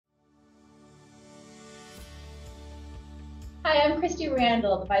Hi, I'm Kristi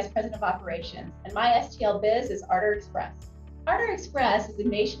Randall, the Vice President of Operations, and my STL biz is Artur Express. Artur Express is a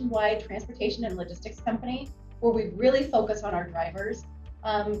nationwide transportation and logistics company where we really focus on our drivers.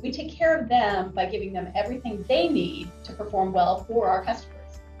 We take care of them by giving them everything they need to perform well for our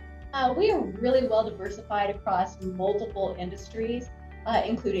customers. We are really well diversified across multiple industries,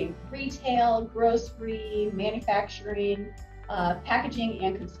 including retail, grocery, manufacturing, packaging,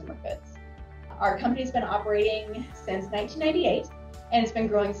 and consumer goods. Our company's been operating since 1998, and it's been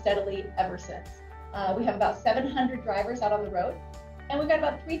growing steadily ever since. We have about 700 drivers out on the road, and we've got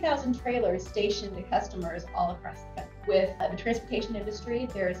about 3,000 trailers stationed to customers all across the country. With the transportation industry,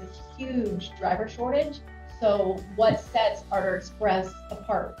 there is a huge driver shortage. So what sets Artur Express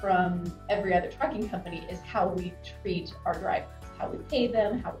apart from every other trucking company is how we treat our drivers, how we pay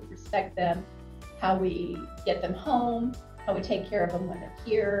them, how we respect them, how we get them home, how we take care of them when they're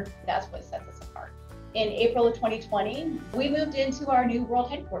here. That's what sets us apart. In April of 2020, we moved into our new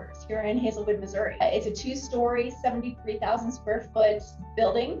world headquarters here in Hazelwood, Missouri. It's a 2-story, 73,000 square foot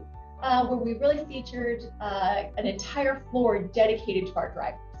building where we really featured an entire floor dedicated to our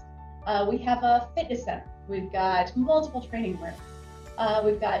drivers. We have a fitness center. We've got multiple training rooms.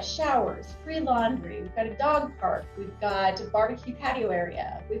 We've got showers, free laundry. We've got a dog park. We've got a barbecue patio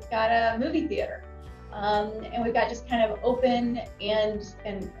area. We've got a movie theater. And we've got just kind of open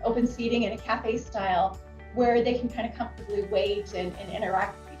open seating in a cafe style where they can kind of comfortably wait and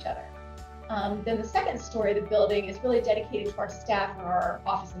interact with each other. Then the second story of the building is really dedicated to our staff or our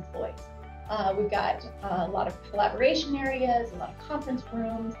office employees. We've got a lot of collaboration areas, a lot of conference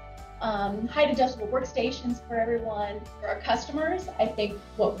rooms, height adjustable workstations for everyone. For our customers, I think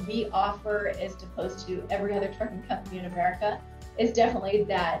what we offer as opposed to every other trucking company in America is definitely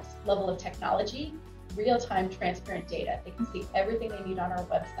that level of technology, real-time transparent data. They can see everything they need on our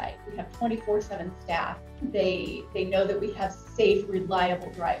website. We have 24/7 staff. They know that we have safe,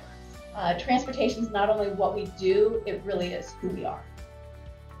 reliable drivers. Transportation is not only what we do, it really is who we are.